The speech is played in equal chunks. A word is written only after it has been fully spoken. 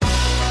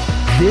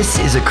This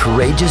is a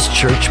Courageous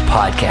Church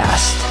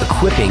podcast,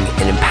 equipping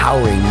and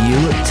empowering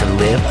you to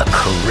live a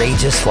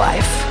courageous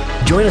life.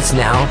 Join us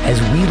now as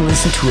we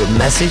listen to a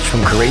message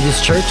from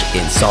Courageous Church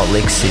in Salt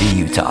Lake City,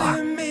 Utah.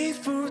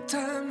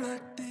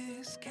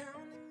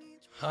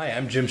 Hi,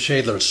 I'm Jim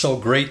Shadler. It's so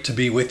great to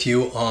be with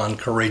you on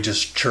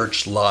Courageous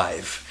Church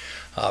Live.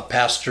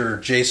 Pastor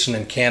Jason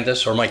and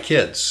Candace are my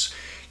kids.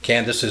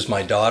 Candace is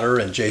my daughter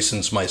and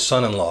Jason's my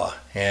son-in-law.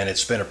 And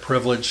it's been a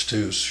privilege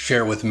to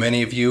share with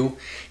many of you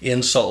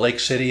in Salt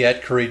Lake City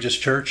at Courageous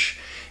Church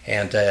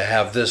and to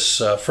have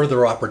this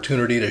further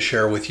opportunity to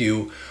share with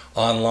you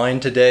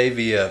online today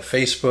via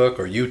Facebook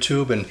or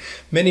YouTube, and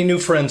many new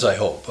friends, I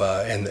hope,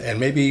 and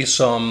maybe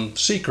some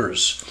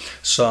seekers,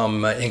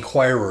 some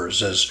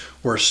inquirers as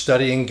we're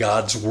studying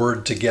God's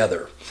Word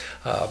together.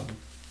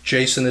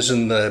 Jason is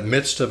in the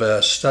midst of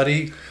a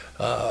study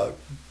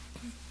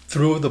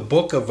through the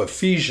book of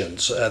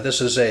Ephesians.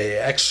 This is a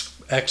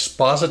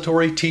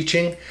expository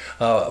teaching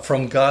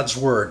from God's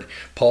Word.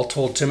 Paul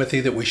told Timothy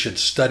that we should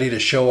study to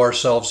show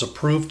ourselves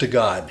approved to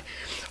God,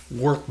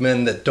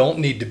 workmen that don't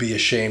need to be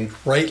ashamed,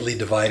 rightly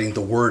dividing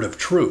the word of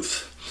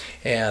truth,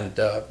 and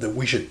that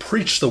we should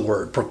preach the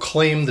word,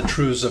 proclaim the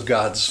truths of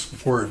God's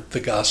word, the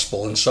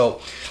gospel. And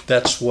so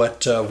that's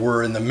what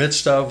we're in the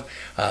midst of.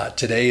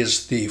 Today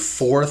is the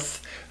fourth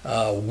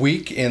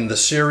week in the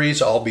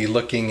series. I'll be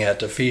looking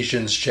at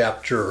Ephesians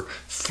chapter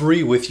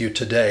 3 with you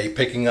today,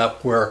 picking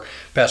up where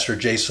Pastor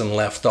Jason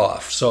left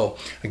off. So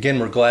again,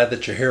 we're glad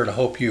that you're here, and I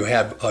hope you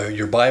have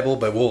your Bible,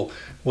 but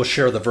we'll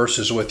share the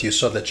verses with you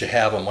so that you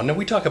have them. When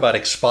we talk about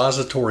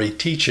expository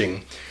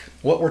teaching,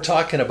 what we're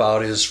talking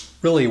about is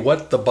really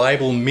what the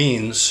Bible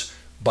means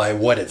by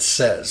what it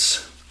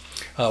says.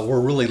 We're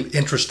really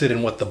interested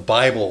in what the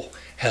Bible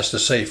has to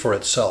say for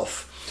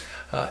itself.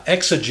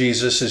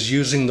 Exegesis is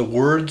using the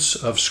words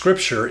of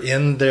Scripture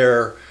in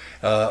their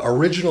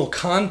original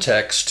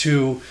context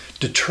to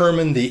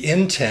determine the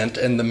intent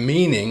and the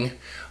meaning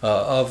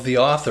of the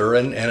author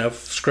and of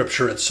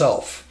Scripture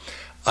itself.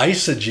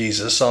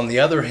 Eisegesis, on the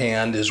other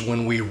hand, is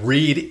when we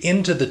read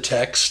into the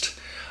text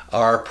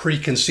our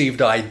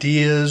preconceived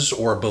ideas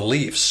or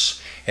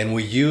beliefs, and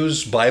we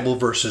use Bible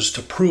verses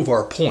to prove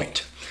our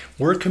point.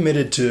 We're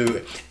committed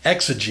to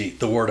exegete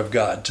the Word of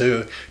God, to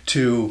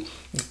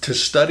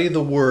study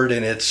the Word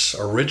in its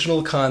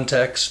original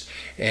context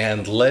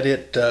and let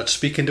it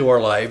speak into our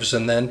lives,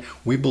 and then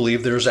we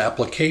believe there's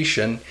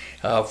application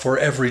for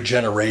every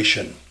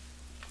generation.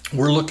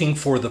 We're looking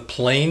for the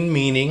plain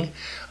meaning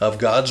of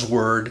God's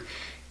Word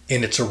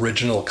in its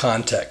original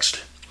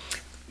context.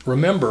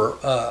 Remember,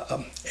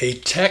 a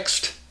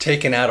text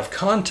taken out of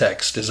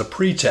context is a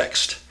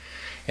pretext,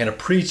 and a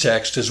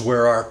pretext is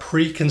where our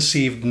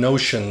preconceived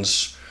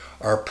notions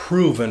are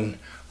proven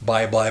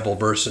by Bible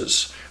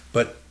verses.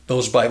 But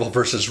those Bible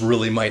verses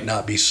really might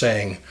not be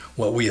saying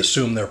what we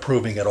assume they're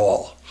proving at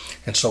all.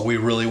 And so we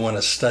really want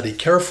to study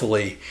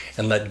carefully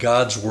and let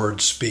God's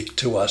Word speak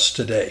to us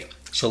today.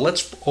 So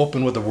let's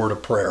open with a word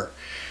of prayer.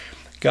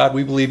 God,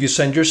 we believe you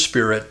send your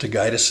Spirit to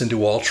guide us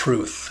into all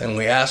truth, and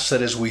we ask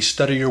that as we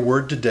study your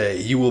Word today,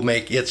 you will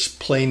make its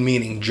plain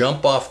meaning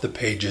jump off the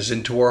pages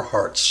into our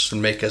hearts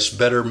and make us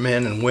better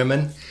men and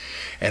women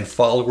and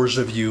followers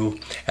of you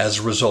as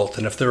a result.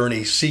 And if there are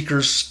any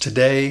seekers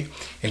today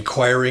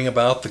inquiring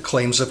about the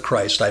claims of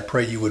Christ, I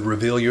pray you would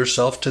reveal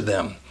yourself to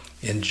them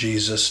in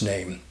Jesus'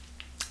 name.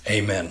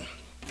 Amen.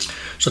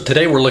 So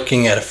today we're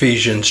looking at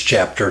Ephesians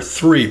chapter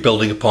 3,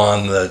 building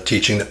upon the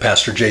teaching that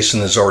Pastor Jason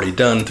has already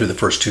done through the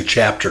first two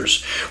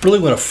chapters. Really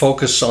want to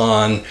focus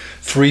on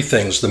three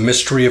things: the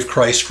mystery of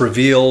Christ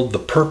revealed, the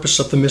purpose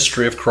of the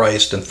mystery of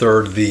Christ, and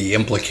third, the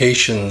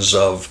implications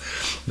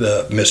of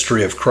the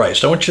mystery of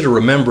Christ. I want you to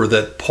remember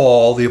that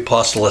Paul, the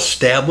apostle,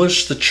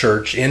 established the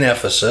church in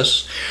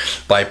Ephesus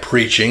by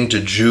preaching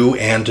to Jew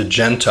and to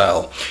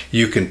Gentile.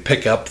 You can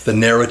pick up the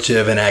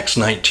narrative in Acts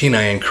 19.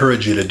 I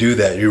encourage you to do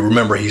that. You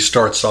remember he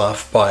starts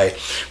off by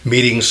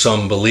meeting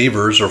some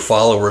believers or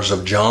followers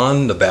of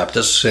John the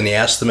Baptist, and he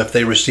asked them if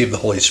they received the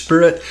Holy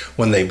Spirit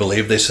when they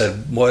believed. They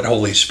said, "What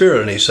Holy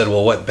Spirit?" And he said,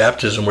 "Well, what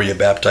baptism were you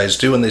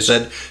baptized to?" And they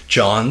said,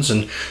 "John's."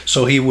 And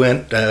so he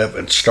went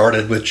and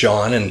started with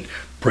John and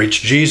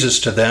preached Jesus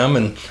to them,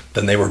 and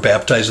then they were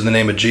baptized in the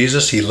name of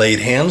Jesus. He laid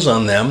hands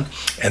on them,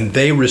 and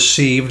they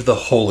received the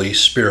Holy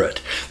Spirit.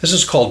 This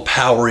is called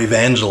power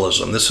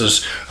evangelism. This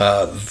is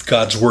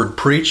God's Word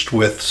preached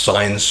with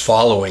signs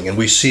following, and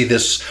we see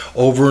this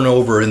over and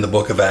over in the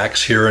book of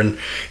Acts. Here in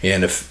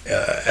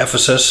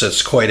Ephesus,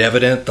 it's quite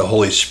evident. The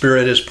Holy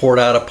Spirit is poured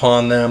out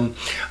upon them.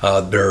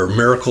 There are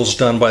miracles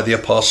done by the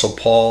Apostle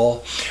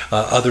Paul.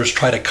 Others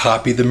try to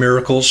copy the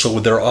miracles, so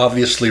they're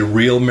obviously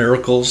real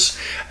miracles.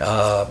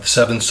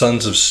 7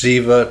 sons of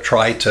Sceva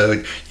try to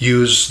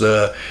use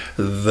the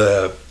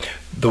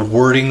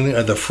wording,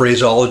 the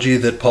phraseology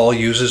that Paul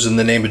uses in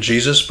the name of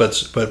Jesus,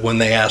 but when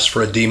they ask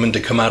for a demon to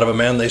come out of a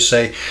man, they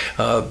say,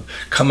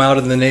 come out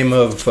in the name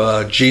of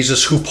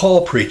Jesus, who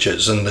Paul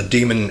preaches. And the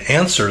demon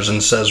answers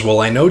and says, well,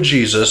 I know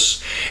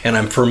Jesus, and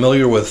I'm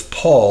familiar with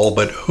Paul,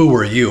 but who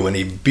are you? And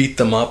he beat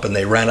them up, and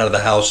they ran out of the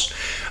house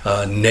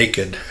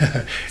naked.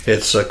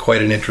 It's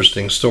quite an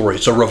interesting story.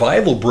 So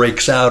revival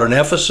breaks out in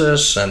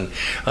Ephesus, and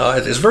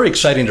it's very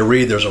exciting to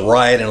read. There's a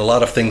riot and a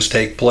lot of things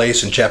take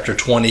place. In chapter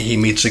 20, he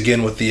meets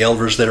again with the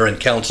elders there and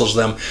counsels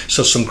them.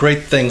 So some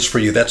great things for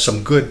you. That's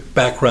some good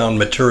background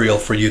material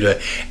for you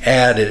to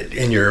add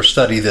in your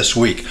study this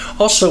week.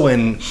 Also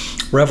in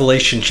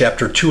Revelation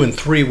chapter 2 and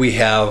 3, we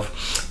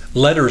have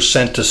letters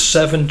sent to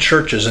 7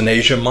 churches in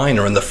Asia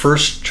Minor, and the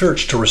first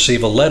church to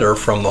receive a letter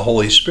from the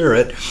Holy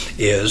Spirit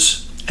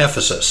is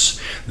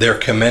Ephesus. They're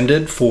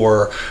commended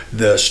for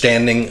the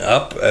standing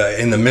up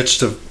in the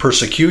midst of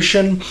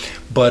persecution,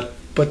 but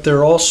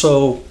they're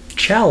also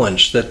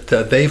challenged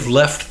that they've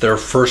left their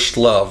first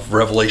love.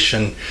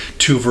 Revelation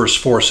 2 verse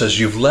 4 says,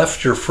 "You've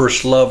left your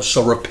first love,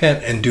 so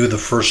repent and do the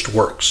first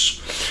works."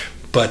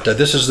 But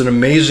this is an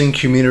amazing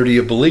community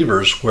of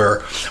believers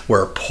where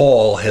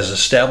Paul has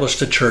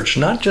established a church,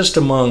 not just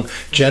among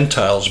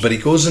Gentiles, but he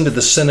goes into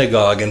the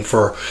synagogue, and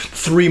for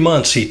 3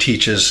 months he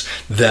teaches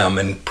them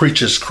and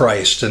preaches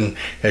Christ, and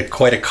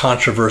quite a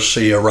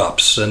controversy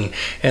erupts,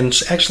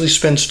 and actually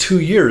spends 2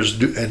 years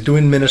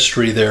doing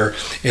ministry there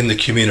in the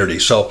community.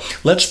 So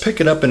let's pick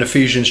it up in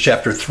Ephesians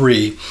chapter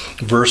 3,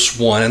 verse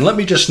 1. And let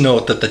me just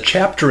note that the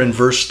chapter and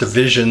verse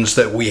divisions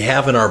that we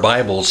have in our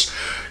Bibles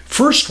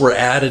first were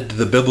added to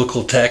the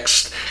biblical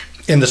text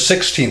in the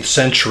 16th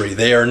century.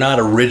 They are not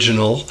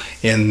original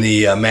in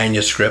the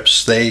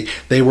manuscripts. They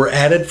were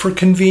added for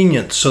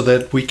convenience so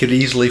that we could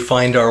easily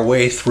find our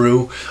way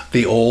through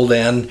the Old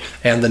and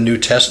the New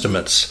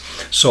Testaments.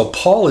 So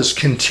Paul is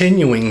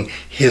continuing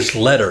his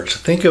letters.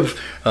 Think of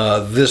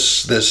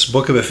this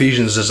book of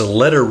Ephesians as a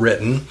letter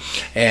written,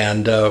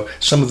 and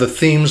some of the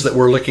themes that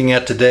we're looking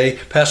at today,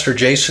 Pastor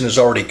Jason has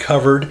already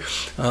covered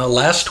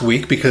last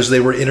week because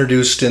they were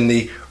introduced in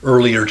the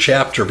earlier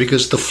chapter,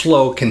 because the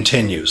flow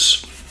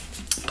continues.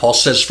 Paul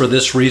says, "For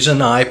this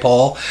reason, I,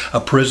 Paul, a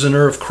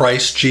prisoner of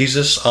Christ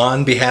Jesus,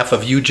 on behalf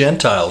of you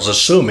Gentiles,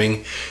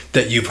 assuming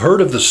that you've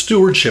heard of the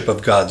stewardship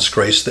of God's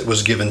grace that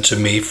was given to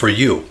me for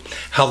you,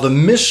 how the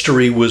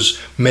mystery was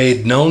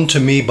made known to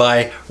me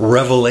by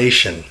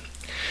revelation,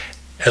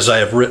 as I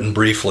have written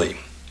briefly.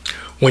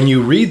 When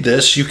you read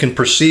this, you can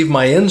perceive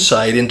my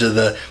insight into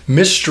the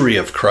mystery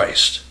of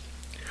Christ,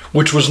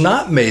 which was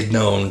not made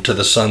known to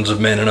the sons of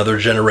men in other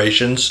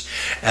generations,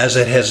 as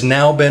it has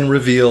now been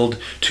revealed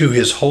to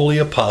his holy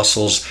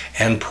apostles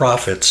and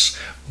prophets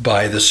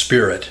by the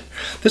Spirit."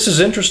 This is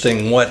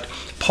interesting. What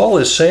Paul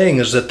is saying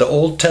is that the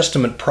Old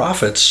Testament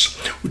prophets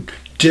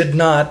did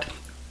not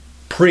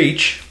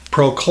preach,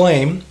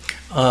 proclaim,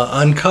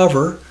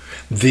 uncover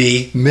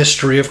the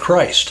mystery of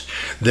Christ.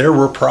 There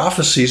were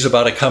prophecies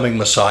about a coming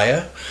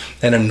Messiah,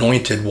 an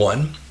anointed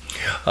one.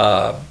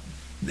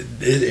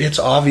 It's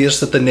obvious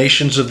that the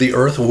nations of the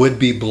earth would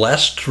be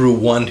blessed through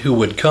one who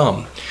would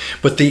come.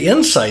 But the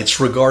insights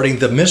regarding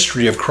the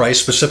mystery of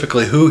Christ,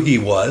 specifically who he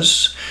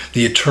was,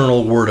 the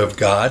eternal Word of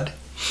God,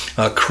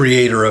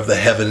 creator of the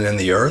heaven and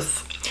the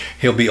earth,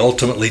 he'll be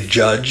ultimately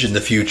judge in the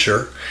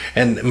future,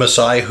 and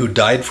Messiah who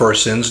died for our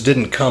sins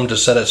didn't come to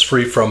set us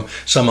free from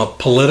some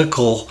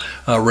political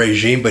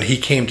regime, but he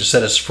came to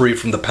set us free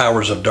from the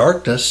powers of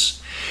darkness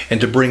and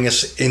to bring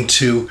us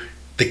into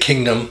the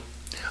kingdom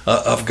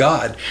of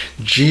God.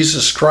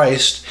 Jesus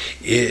Christ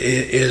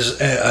is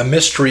a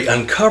mystery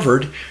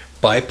uncovered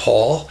by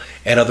Paul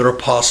and other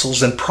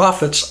apostles and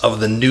prophets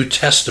of the New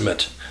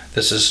Testament.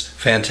 This is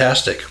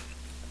fantastic.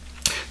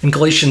 In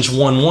Galatians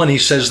 1:1, he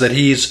says that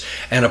he's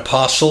an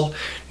apostle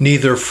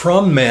neither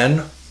from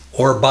men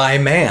or by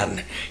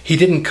man. He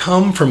didn't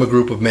come from a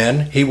group of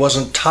men. He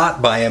wasn't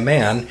taught by a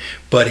man,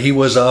 but he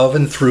was of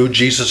and through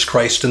Jesus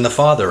Christ and the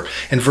Father.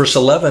 In verse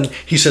 11,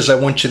 he says, "I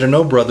want you to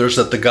know, brothers,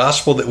 that the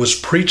gospel that was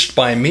preached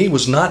by me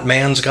was not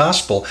man's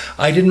gospel.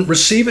 I didn't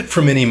receive it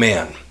from any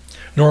man,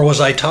 nor was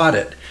I taught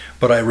it,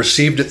 but I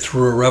received it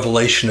through a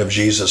revelation of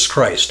Jesus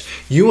Christ."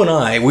 You and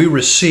I, we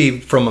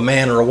received from a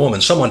man or a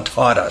woman. Someone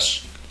taught us.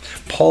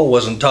 Paul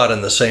wasn't taught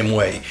in the same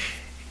way.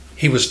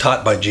 He was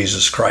taught by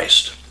Jesus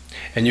Christ.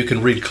 And you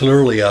can read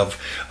clearly of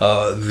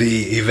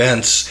the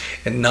events,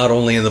 and not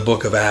only in the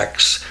book of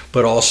Acts,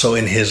 but also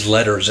in his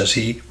letters as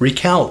he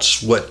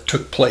recounts what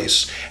took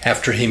place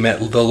after he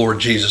met the Lord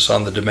Jesus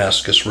on the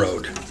Damascus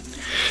Road.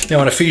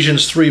 Now in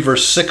Ephesians 3,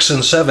 verse 6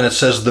 and 7, it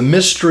says, "The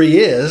mystery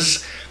is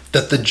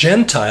that the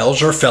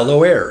Gentiles are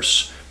fellow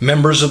heirs,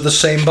 members of the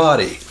same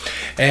body,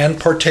 and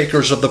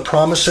partakers of the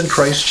promise in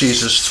Christ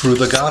Jesus through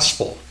the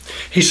gospel."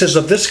 He says,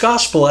 "Of this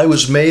gospel I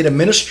was made a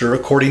minister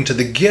according to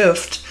the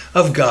gift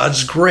of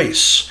God's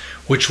grace,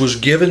 which was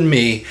given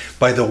me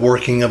by the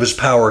working of his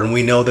power." And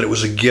we know that it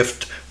was a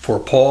gift for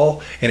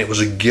Paul, and it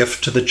was a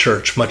gift to the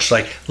church, much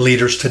like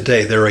leaders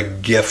today. They're a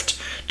gift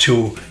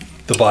to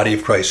the body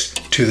of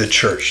Christ, to the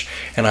church.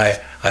 And I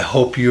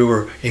hope you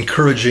are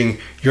encouraging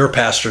your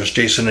pastors,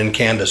 Jason and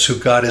Candace, who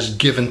God has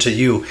given to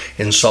you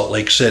in Salt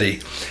Lake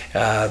City.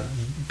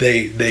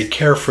 They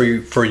care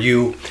for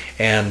you,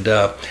 and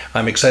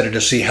I'm excited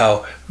to see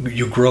how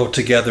you grow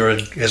together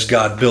as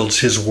God builds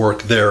his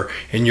work there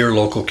in your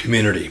local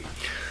community.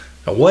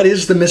 Now, what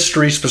is the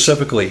mystery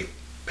specifically?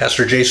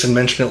 Pastor Jason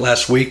mentioned it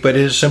last week, but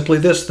it is simply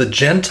this: the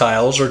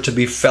Gentiles are to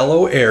be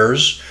fellow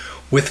heirs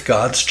with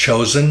God's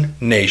chosen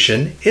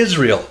nation,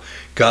 Israel.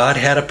 God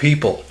had a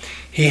people.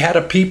 He had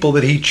a people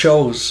that he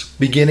chose,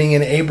 beginning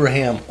in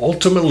Abraham,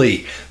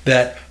 ultimately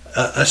that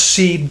a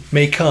seed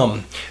may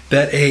come,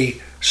 that a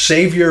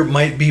Savior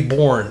might be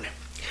born.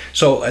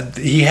 So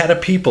he had a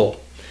people,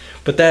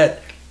 but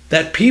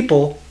that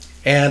people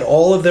and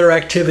all of their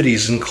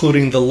activities,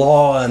 including the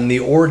law and the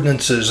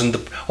ordinances and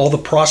all the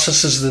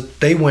processes that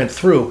they went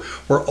through,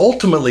 were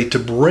ultimately to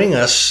bring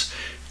us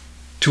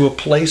to a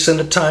place and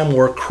a time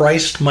where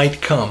Christ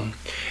might come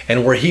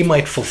and where he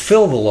might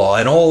fulfill the law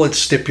and all its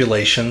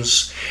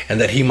stipulations,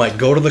 and that he might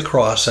go to the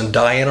cross and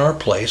die in our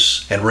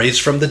place and raise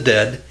from the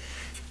dead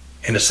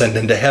and ascend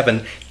into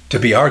heaven to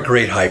be our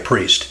great high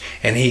priest.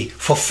 And he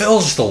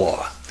fulfills the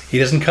law. He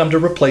doesn't come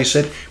to replace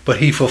it, but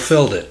he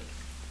fulfilled it.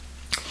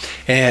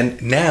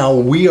 And now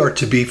we are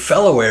to be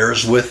fellow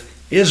heirs with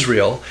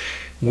Israel.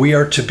 We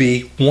are to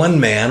be one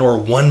man or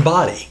one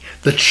body.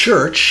 The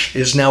church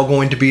is now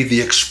going to be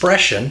the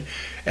expression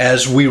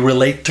as we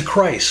relate to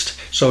Christ.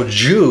 So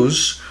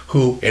Jews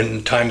who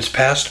in times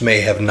past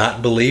may have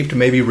not believed,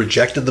 maybe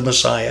rejected the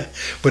Messiah,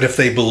 but if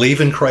they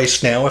believe in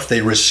Christ now, if they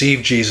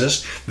receive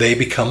Jesus, they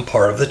become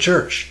part of the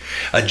church.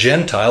 A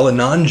Gentile, a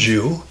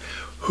non-Jew,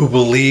 who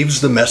believes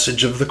the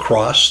message of the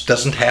cross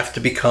doesn't have to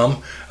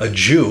become a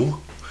Jew.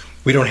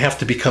 We don't have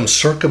to become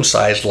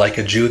circumcised like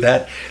a Jew.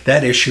 That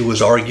issue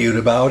was argued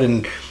about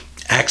in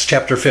Acts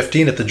chapter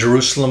 15 at the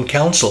Jerusalem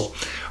Council.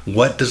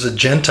 What does a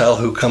Gentile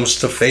who comes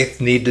to faith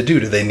need to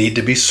do? Do they need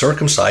to be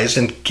circumcised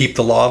and keep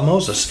the law of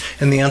Moses?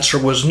 And the answer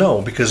was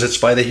no, because it's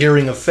by the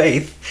hearing of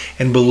faith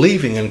and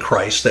believing in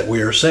Christ that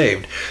we are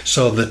saved.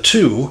 So the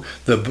two,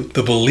 the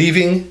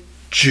believing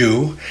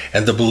Jew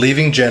and the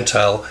believing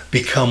Gentile,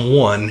 become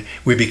one.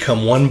 We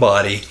become one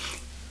body,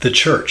 the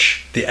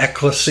church, the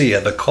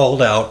ecclesia, the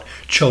called out,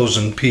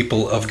 chosen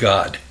people of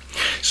God.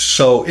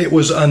 So it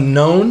was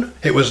unknown.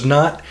 It was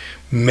not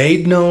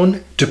made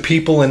known to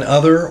people in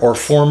other or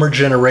former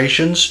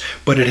generations,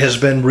 but it has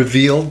been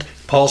revealed,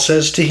 Paul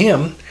says, to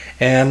him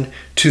and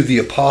to the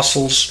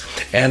apostles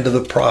and to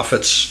the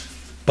prophets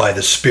by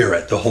the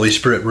Spirit. The Holy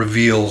Spirit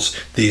reveals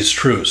these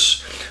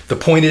truths. The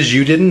point is,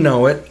 you didn't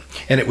know it,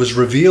 and it was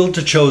revealed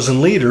to chosen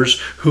leaders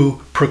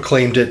who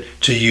proclaimed it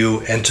to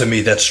you and to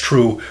me. That's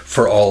true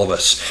for all of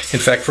us. In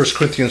fact, 1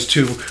 Corinthians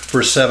 2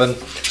 verse 7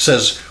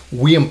 says,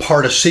 we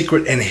impart a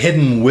secret and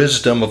hidden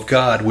wisdom of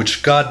God,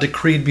 which God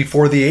decreed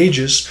before the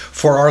ages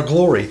for our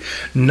glory.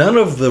 None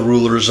of the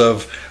rulers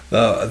of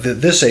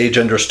this age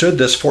understood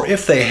this, for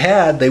if they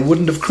had, they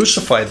wouldn't have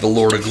crucified the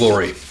Lord of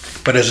glory.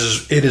 But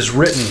as it is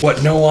written,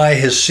 what no eye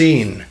has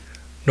seen,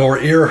 nor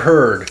ear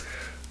heard,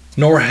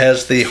 nor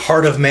has the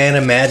heart of man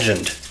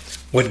imagined,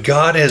 what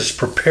God has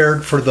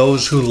prepared for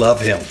those who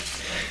love him.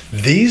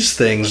 These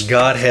things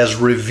God has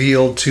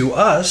revealed to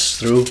us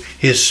through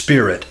his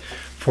Spirit.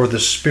 For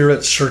the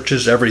Spirit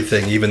searches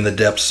everything, even the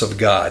depths of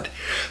God.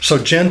 So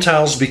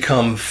Gentiles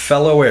become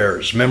fellow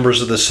heirs,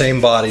 members of the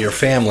same body or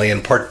family,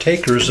 and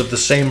partakers of the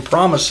same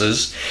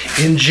promises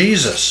in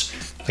Jesus.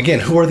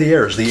 Again, who are the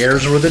heirs? The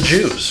heirs were the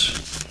Jews.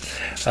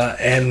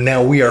 And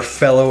now we are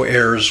fellow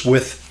heirs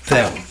with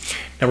them.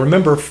 Now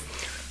remember,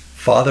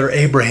 Father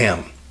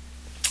Abraham.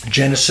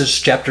 Genesis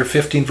chapter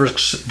 15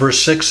 verse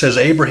 6 says,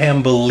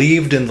 Abraham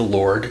believed in the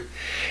Lord,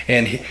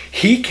 and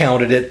he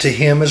counted it to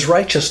him as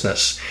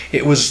righteousness.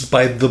 It was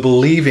by the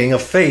believing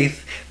of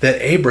faith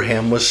that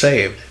Abraham was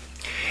saved.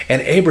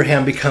 And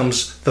Abraham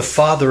becomes the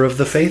father of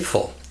the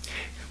faithful.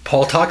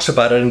 Paul talks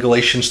about it in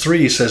Galatians 3.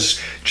 He says,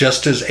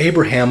 just as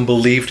Abraham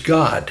believed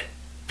God,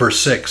 verse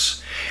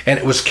 6, and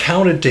it was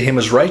counted to him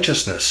as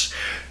righteousness.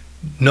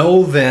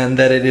 Know then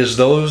that it is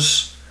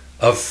those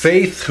of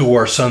faith who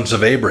are sons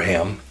of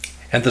Abraham.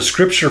 And the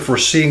scripture,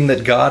 foreseeing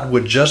that God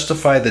would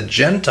justify the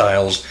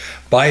Gentiles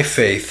by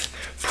faith,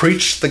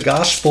 preached the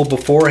gospel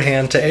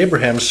beforehand to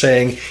Abraham,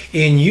 saying,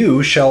 in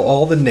you shall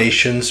all the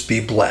nations be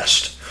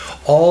blessed.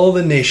 All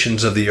the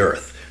nations of the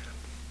earth,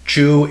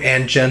 Jew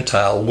and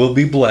Gentile, will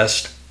be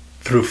blessed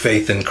through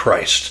faith in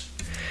Christ.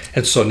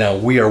 And so now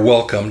we are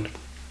welcomed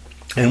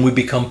and we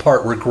become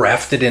part. We're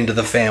grafted into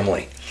the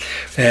family.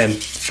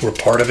 And we're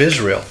part of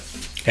Israel.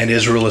 And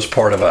Israel is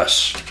part of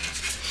us.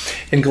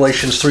 In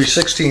Galatians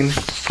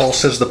 3:16, Paul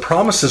says the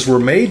promises were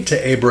made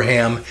to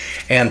Abraham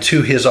and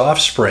to his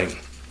offspring.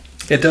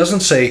 It doesn't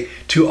say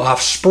to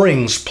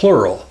offsprings,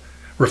 plural,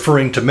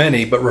 referring to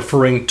many, but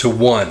referring to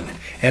one,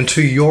 and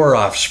to your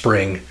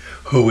offspring,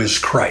 who is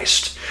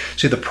Christ.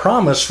 See, the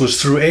promise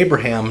was through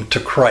Abraham to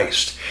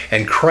Christ,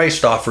 and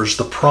Christ offers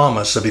the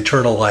promise of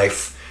eternal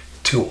life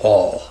to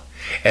all.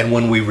 And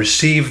when we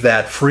receive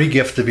that free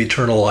gift of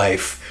eternal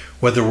life,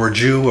 whether we're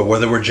Jew or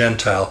whether we're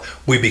Gentile,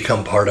 we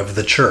become part of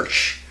the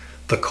church,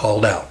 the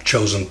called out,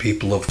 chosen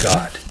people of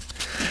God.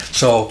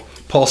 So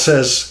Paul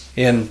says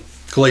in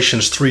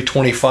Galatians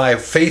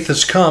 3:25, faith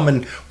has come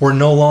and we're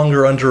no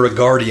longer under a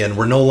guardian.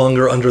 We're no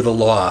longer under the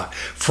law.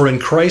 For in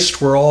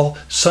Christ we're all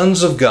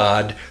sons of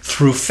God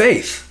through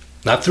faith,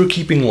 not through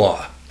keeping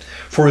law.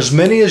 For as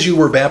many as you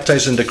were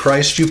baptized into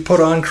Christ, you put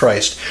on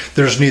Christ.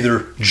 There's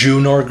neither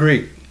Jew nor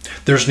Greek.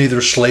 There's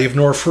neither slave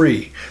nor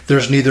free.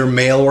 There's neither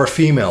male or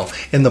female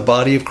in the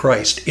body of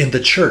Christ. In the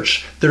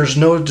church, there's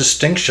no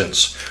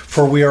distinctions,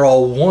 for we are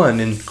all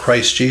one in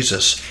Christ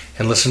Jesus.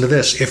 And listen to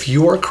this. If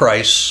you are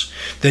Christ's,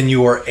 then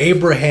you are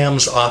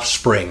Abraham's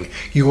offspring.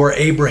 You are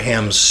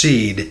Abraham's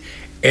seed,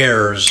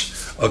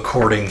 heirs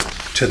according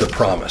to the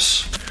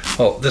promise.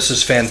 Oh, this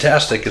is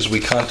fantastic as we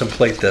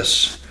contemplate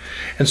this.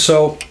 And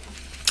so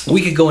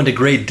we could go into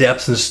great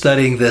depth in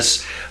studying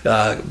this,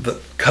 the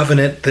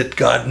covenant that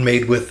God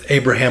made with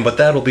Abraham, but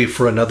that'll be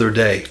for another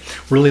day.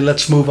 Really,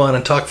 let's move on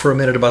and talk for a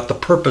minute about the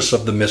purpose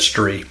of the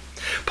mystery.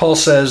 Paul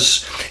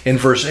says in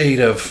verse 8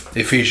 of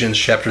Ephesians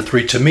chapter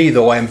 3, "To me,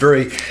 though I am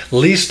very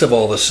least of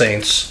all the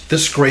saints,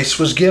 this grace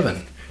was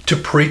given, to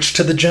preach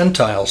to the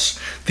Gentiles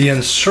the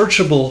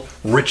unsearchable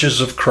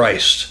riches of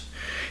Christ."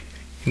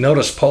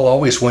 Notice Paul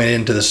always went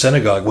into the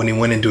synagogue when he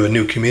went into a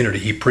new community.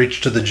 He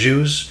preached to the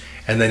Jews,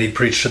 and then he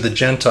preached to the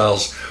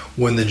Gentiles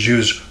when the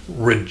Jews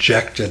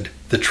rejected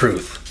the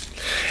truth.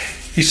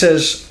 He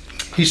says,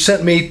 "He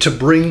sent me to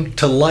bring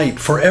to light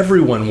for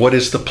everyone what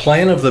is the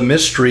plan of the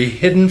mystery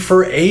hidden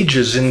for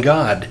ages in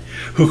God,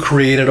 who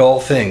created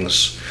all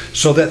things,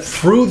 so that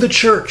through the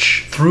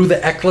church, through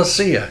the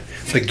ecclesia,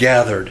 the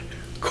gathered,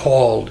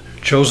 called,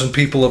 chosen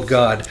people of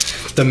God,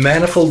 the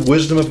manifold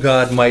wisdom of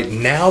God might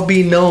now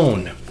be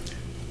known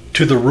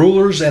to the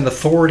rulers and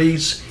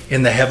authorities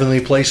in the heavenly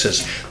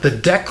places." The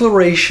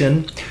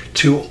declaration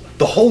to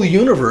the whole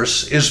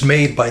universe is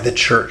made by the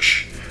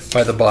church,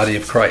 by the body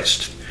of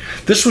Christ.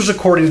 This was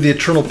according to the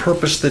eternal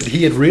purpose that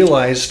he had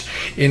realized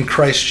in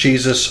Christ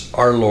Jesus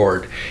our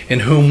Lord,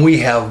 in whom we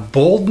have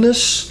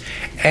boldness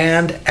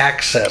and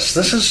access.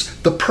 This is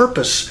the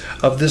purpose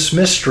of this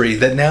mystery,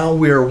 that now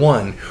we are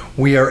one.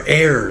 We are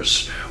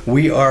heirs.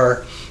 We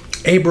are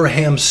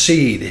Abraham's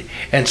seed.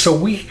 And so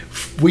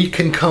we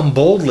can come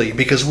boldly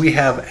because we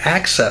have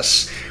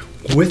access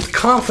with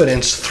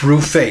confidence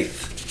through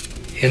faith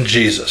in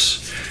Jesus.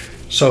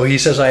 So he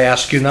says, "I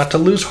ask you not to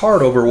lose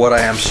heart over what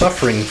I am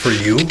suffering for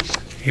you."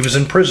 He was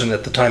in prison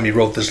at the time he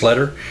wrote this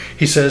letter.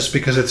 He says,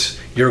 "Because it's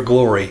your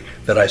glory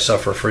that I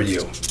suffer for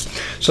you."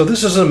 So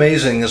this is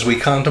amazing as we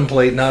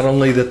contemplate not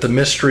only that the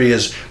mystery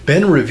has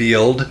been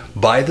revealed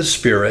by the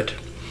Spirit,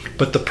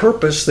 but the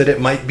purpose that it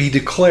might be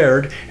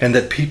declared and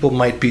that people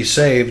might be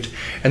saved.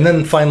 And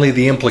then finally,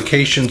 the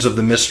implications of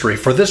the mystery.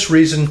 For this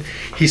reason,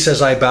 he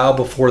says, "I bow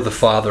before the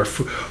Father,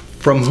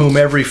 from whom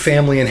every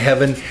family in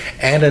heaven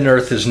and on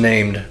earth is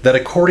named, that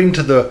according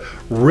to the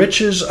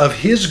riches of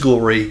his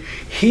glory,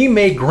 he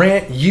may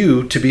grant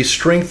you to be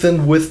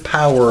strengthened with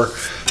power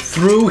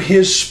through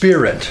his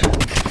Spirit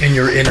in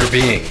your inner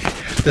being."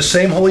 The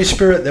same Holy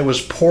Spirit that was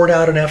poured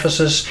out in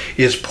Ephesus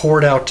is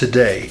poured out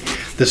today.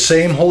 The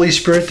same Holy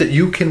Spirit that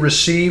you can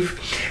receive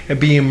and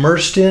be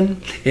immersed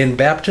in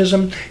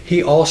baptism,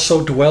 he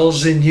also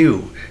dwells in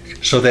you,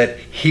 so that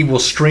he will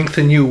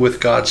strengthen you with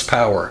God's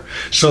power,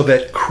 so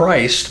that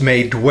Christ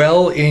may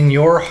dwell in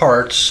your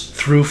hearts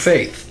through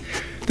faith.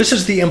 This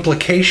is the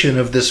implication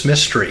of this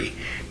mystery.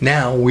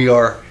 Now we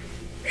are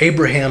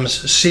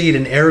Abraham's seed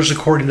and heirs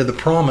according to the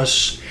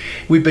promise.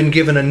 We've been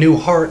given a new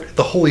heart.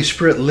 The Holy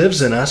Spirit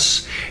lives in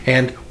us,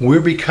 and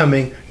we're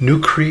becoming new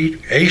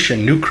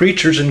creation, new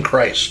creatures in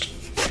Christ.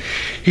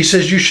 He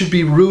says you should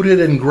be rooted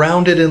and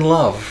grounded in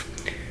love,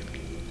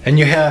 and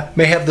you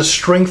may have the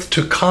strength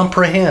to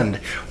comprehend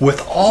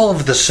with all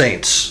of the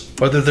saints,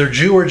 whether they're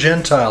Jew or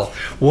Gentile,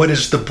 what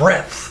is the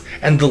breadth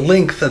and the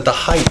length and the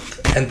height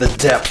and the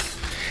depth,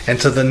 and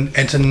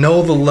to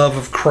know the love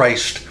of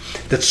Christ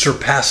that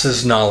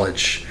surpasses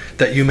knowledge,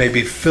 that you may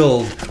be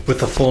filled with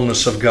the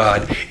fullness of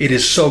God. It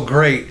is so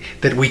great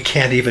that we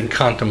can't even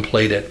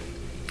contemplate it.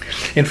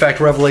 In fact,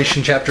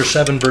 Revelation chapter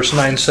 7 verse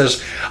 9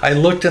 says, "I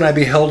looked and I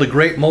beheld a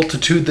great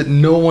multitude that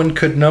no one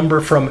could number,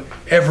 from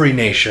every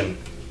nation,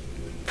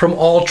 from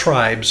all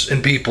tribes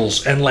and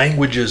peoples and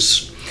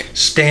languages,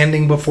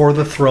 standing before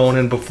the throne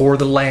and before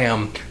the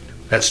Lamb."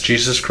 That's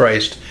Jesus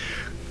Christ.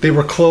 "They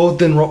were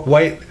clothed in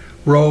white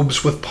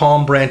robes with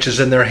palm branches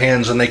in their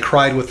hands, and they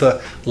cried with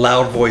a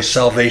loud voice,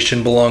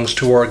 'Salvation belongs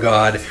to our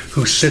God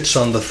who sits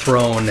on the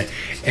throne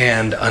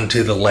and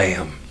unto the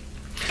Lamb.'"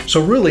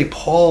 So really,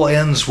 Paul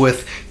ends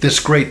with this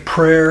great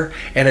prayer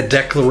and a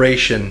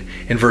declaration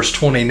in verse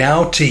 20.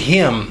 "Now to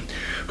him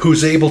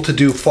who's able to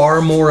do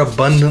far more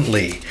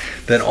abundantly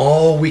than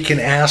all we can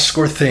ask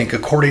or think,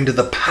 according to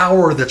the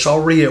power that's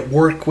already at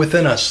work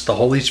within us," the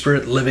Holy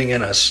Spirit living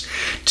in us,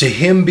 "to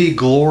him be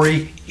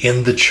glory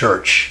in the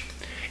church."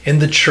 In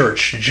the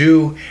church,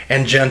 Jew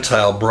and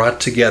Gentile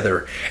brought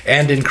together,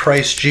 and in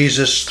Christ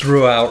Jesus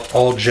throughout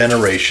all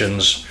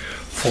generations,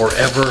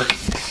 forever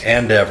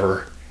and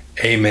ever.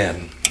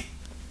 Amen.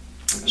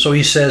 So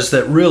he says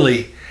that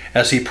really,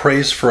 as he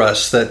prays for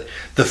us, that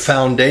the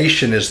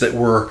foundation is that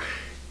we're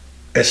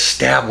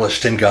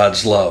established in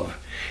God's love.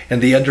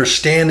 And the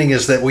understanding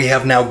is that we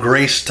have now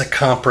grace to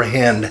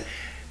comprehend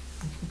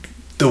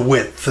the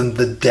width and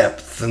the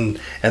depth and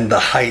the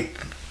height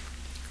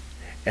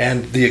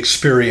and the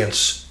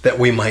experience that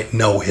we might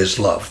know his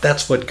love.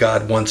 That's what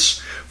God wants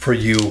for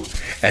you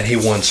and he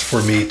wants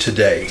for me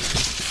today.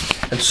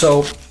 And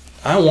so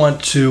I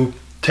want to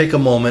take a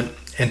moment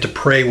and to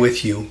pray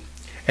with you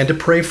and to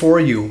pray for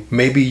you.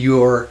 Maybe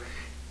you're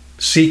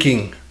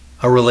seeking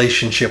a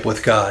relationship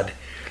with God.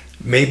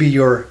 Maybe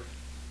you're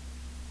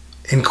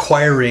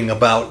inquiring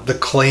about the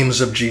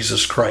claims of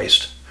Jesus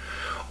Christ.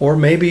 Or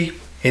maybe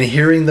in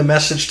hearing the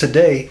message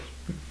today,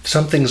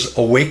 something's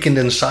awakened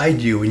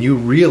inside you and you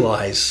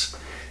realize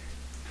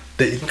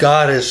that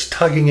God is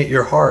tugging at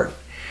your heart.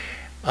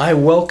 I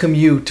welcome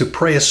you to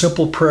pray a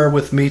simple prayer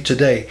with me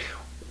today.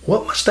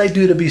 What must I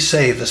do to be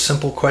saved? A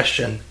simple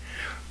question.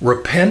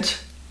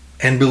 Repent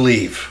and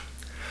believe.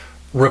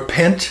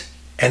 Repent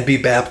and be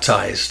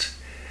baptized.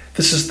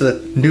 This is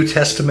the New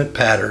Testament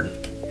pattern.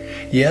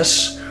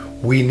 Yes,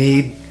 we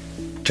need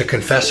to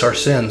confess our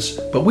sins,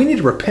 but we need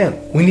to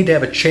repent. We need to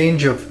have a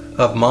change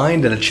of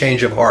mind and a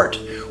change of heart,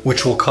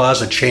 which will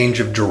cause a change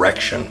of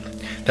direction.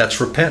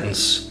 That's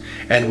repentance.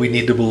 And we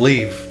need to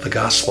believe the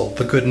gospel,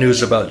 the good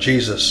news about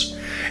Jesus.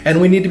 And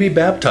we need to be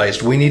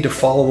baptized. We need to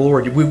follow the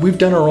Lord. We've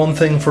done our own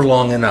thing for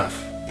long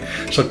enough.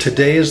 So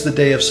today is the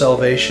day of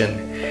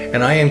salvation.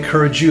 And I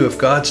encourage you, if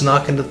God's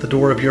knocking at the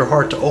door of your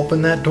heart, to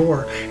open that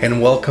door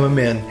and welcome him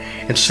in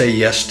and say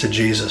yes to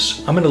Jesus.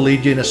 I'm going to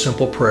lead you in a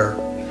simple prayer.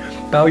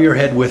 Bow your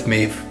head with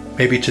me.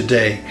 Maybe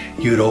today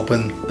you'd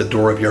open the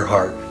door of your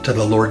heart to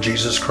the Lord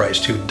Jesus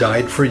Christ, who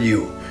died for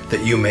you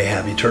that you may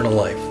have eternal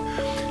life.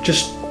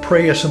 Just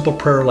pray a simple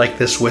prayer like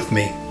this with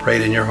me. Pray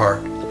it in your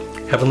heart.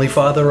 Heavenly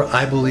Father,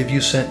 I believe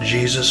you sent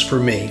Jesus for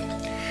me,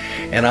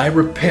 and I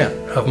repent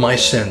of my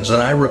sins,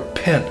 and I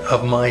repent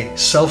of my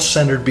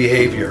self-centered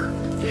behavior,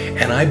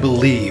 and I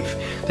believe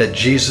that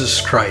Jesus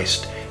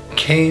Christ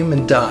came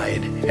and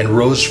died and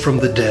rose from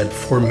the dead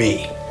for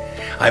me.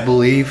 I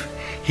believe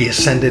he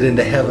ascended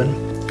into heaven,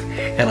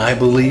 and I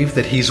believe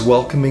that he's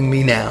welcoming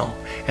me now,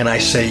 and I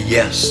say,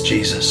 yes,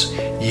 Jesus.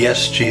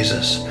 Yes,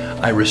 Jesus.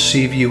 I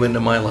receive you into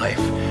my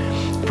life.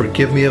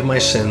 Forgive me of my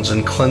sins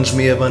and cleanse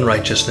me of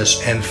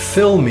unrighteousness and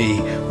fill me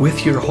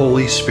with your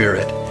Holy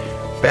Spirit.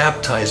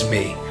 Baptize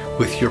me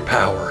with your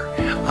power.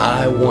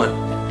 I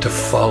want to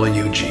follow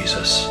you,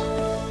 Jesus.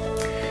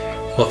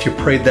 Well, if you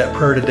prayed that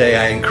prayer today,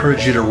 I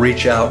encourage you to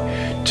reach out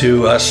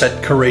to us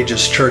at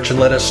Courageous Church and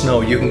let us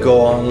know. You can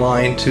go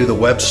online to the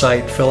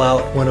website, fill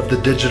out one of the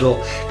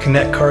digital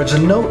Connect cards,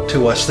 and note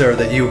to us there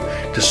that you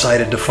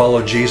decided to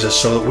follow Jesus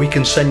so that we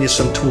can send you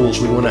some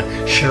tools. We want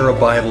to share a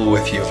Bible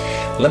with you.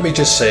 Let me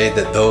just say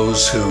that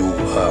those who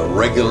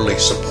regularly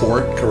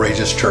support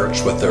Courageous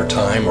Church with their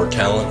time or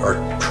talent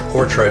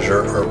or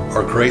treasure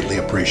are greatly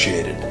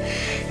appreciated.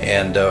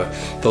 And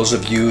those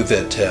of you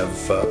that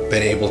have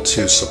been able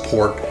to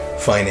support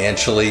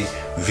financially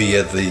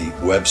via the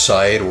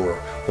website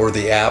or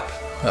the app,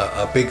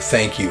 a big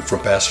thank you from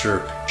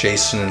Pastor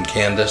Jason and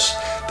Candace.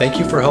 Thank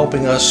you for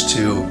helping us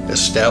to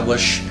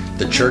establish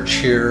the church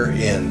here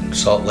in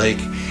Salt Lake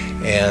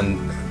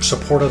and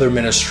support other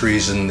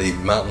ministries in the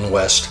Mountain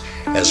West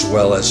as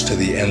well as to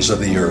the ends of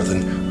the earth.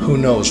 And who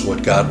knows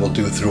what God will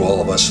do through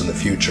all of us in the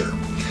future.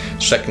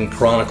 2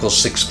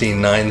 Chronicles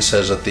 16:9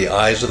 says that the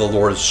eyes of the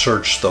Lord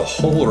search the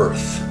whole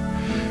earth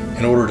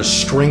in order to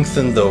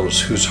strengthen those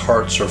whose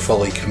hearts are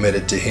fully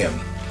committed to him.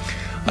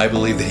 I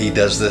believe that he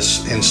does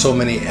this in so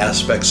many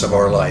aspects of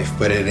our life,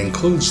 but it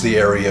includes the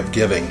area of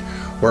giving,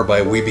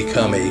 whereby we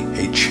become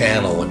a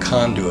channel, a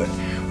conduit,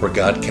 where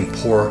God can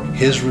pour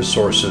his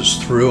resources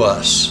through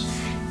us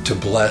to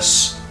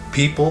bless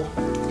people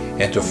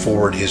and to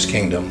forward his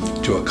kingdom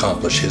to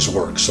accomplish his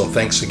work. So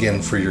thanks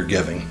again for your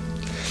giving.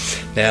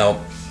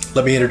 Now,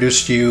 let me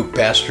introduce to you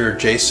Pastor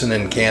Jason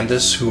and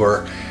Candace, who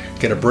are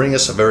going to bring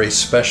us a very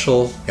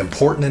special,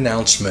 important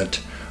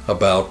announcement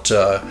about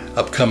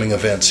upcoming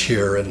events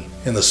here in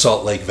the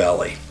Salt Lake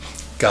Valley.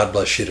 God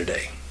bless you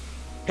today.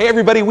 Hey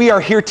everybody, we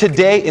are here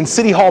today in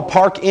City Hall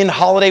Park in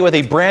Holiday with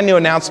a brand new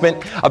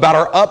announcement about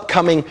our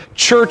upcoming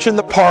Church in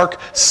the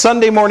Park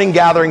Sunday morning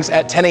gatherings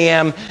at 10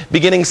 a.m.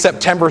 beginning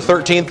September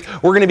 13th.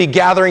 We're going to be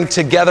gathering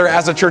together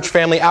as a church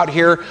family out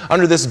here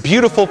under this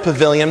beautiful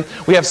pavilion.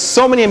 We have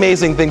so many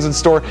amazing things in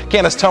store.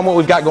 Candace, tell them what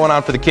we've got going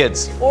on for the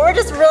kids. Well, we're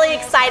just really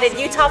excited.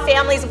 Utah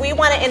families, we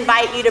want to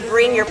invite you to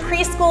bring your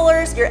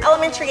preschoolers, your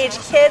elementary age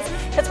kids,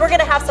 because we're going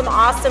to have some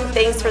awesome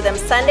things for them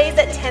Sundays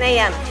at 10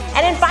 a.m.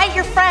 And invite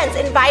your friends,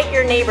 invite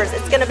your neighbors.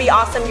 It's going to be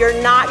awesome.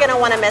 You're not going to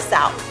want to miss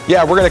out.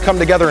 Yeah, we're going to come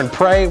together and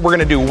pray. We're going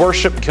to do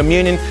worship,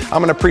 communion.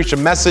 I'm going to preach a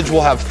message.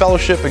 We'll have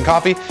fellowship and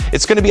coffee.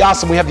 It's going to be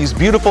awesome. We have these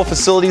beautiful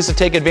facilities to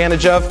take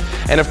advantage of.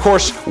 And of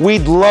course,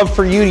 we'd love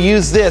for you to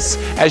use this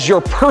as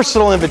your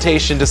personal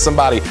invitation to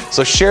somebody.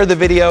 So share the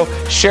video,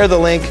 share the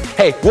link.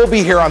 Hey, we'll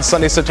be here on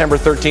Sunday, September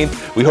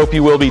 13th. We hope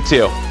you will be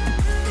too.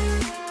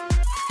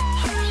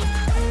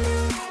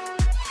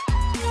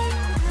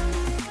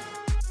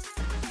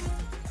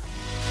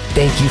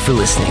 Thank you for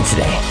listening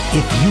today.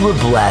 If you were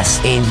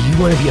blessed and you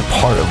want to be a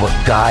part of what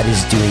God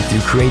is doing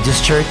through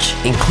Courageous Church,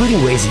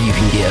 including ways that you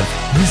can give,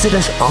 visit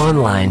us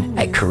online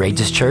at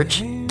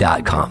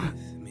courageouschurch.com.